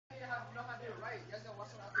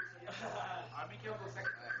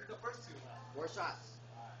first two? 4 shots.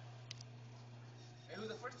 Hey, who's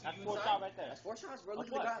the first two? That's You 4 inside? shots right there. That's 4 shots, bro. Look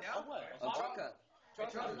at What? the guy. Yeah. What? A drunk cut.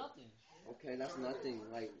 That's nothing. Okay, that's nothing.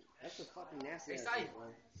 Like, that's a fucking nasty Hey, ass Sai. shit, bro.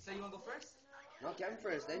 Say you wanna go first? No, Kevin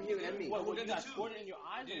first, then you, then me. What, We're you gonna got do squirted in your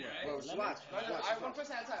eyes or what? Bro, just watch. All right, one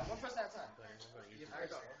person at a time. One person at a time. There you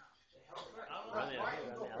go.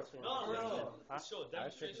 Show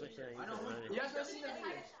demonstration. I know. You guys ever seen the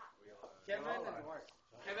video? Kevin and Mark.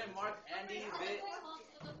 Kevin, Mark, Andy, Vic.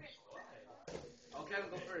 Oh, Kevin,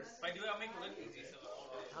 go first. If I do it, I'll make it look easy. So.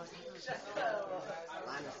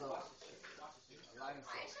 Line us up.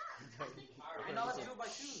 And now let's do it by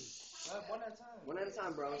twos. One at a time. One at a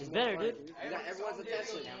time, bro. It's better, dude. You got everyone's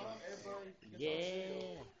attention.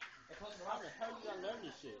 Yeah. How the hell you gonna learn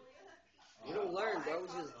this shit? You don't learn, bro. We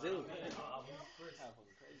just do.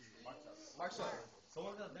 Mark's up.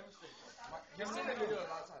 Someone's gonna demonstrate. You've seen the video a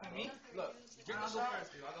lot of times. Me? Look, you drink the shot.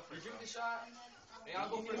 You drink the shot. And I'll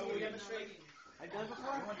go first. We demonstrate. I done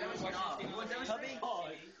before? You want to demonstrate? You want to demonstrate? Oh,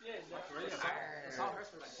 shit. That's how it hurts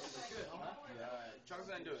for like. It's good, huh? Yeah. Chuck's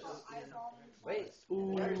gonna do it. Wait.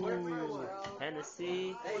 Ooh. Bro.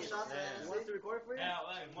 Hennessy. Hey, you want us to record for you? Yeah,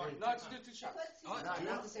 Mark. No, just do 2 shots. No, not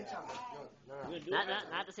at the same time. No. Not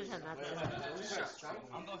at the same time. Not at the same time. 2 shots.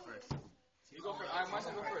 I'm going first. You go first. Alright, Mark's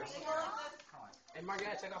gonna go first. Hey, Mark,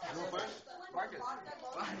 yeah, check off. You go first? Marcus.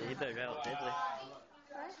 Yeah, you better drive home safely.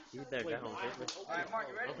 You better drive home safely. Alright,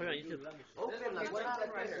 Mark, you ready? I'll put it on YouTube. Open, like, what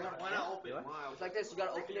happened right here? Why not open? Wow. It's like this, you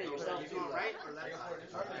gotta open it yourself too, right? Or left side?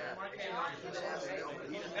 Mark came on.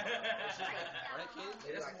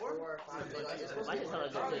 It's like 4 or 5. My shit's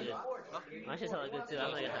hella good too, dude. My shit's hella good too.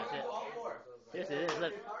 I'm gonna get that shit. Seriously, it is.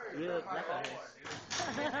 Look. You look left out here.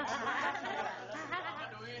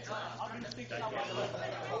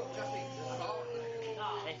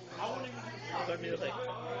 Hey, record me real quick.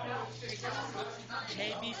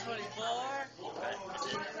 KB24.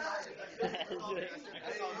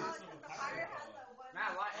 Man,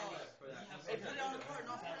 light for that. Hey, put it on the card.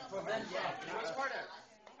 No, for them, yeah. Which part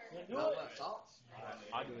of Salt?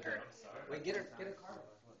 I'll do it. Wait, get a card.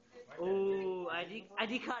 Ooh,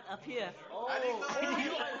 ID card up here. Oh,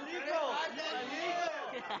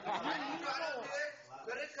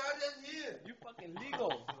 Credit card is here. you fucking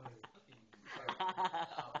legal.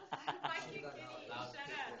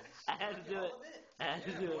 I had to do it. I had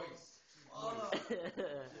to do it.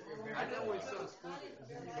 I know we're so stupid.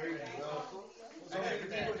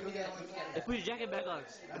 Put your jacket back on.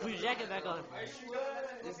 Put your jacket back on.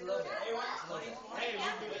 Just a little bit. Hey,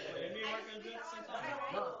 me and Mark gonna do it at the same time?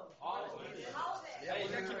 No. Yeah, you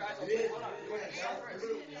gotta keep your eyes open. Hold on. You want to shout first?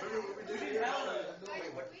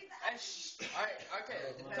 Alright,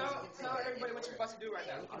 okay. Tell everybody what you're about to do right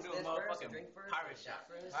now. I'm doing motherfucking Pirate shot.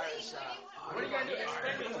 Pirate shot. What are you gonna do?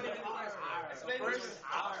 Explain first.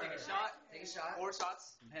 I'll take a shot. Take a shot. 4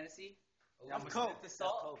 shots from Hennessy. I'm gonna sip the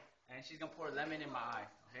salt, and she's gonna pour lemon in my eye.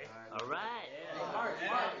 Okay. All right. Mark.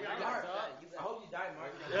 I hope you die,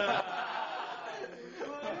 Mark.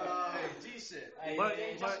 G shit. Mark.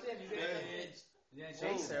 Yeah,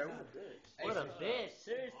 chaser. What a bitch.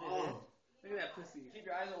 Seriously, dude. Look at that pussy. Keep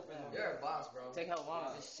your eyes open. You're a boss, bro. Take hella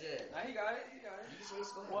long. This shit. Nah, he got it. You just need to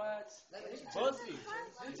go ahead. What? Pussy.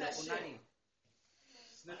 Sniff that shit.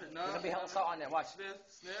 Sniff it. No. There's gonna be hella salt on there. Watch.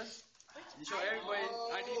 Sniff. You show everybody.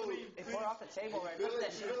 I need 3. It poured off the table right now. Look at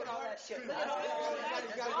that shit. Look at all that shit. You got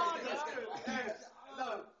it.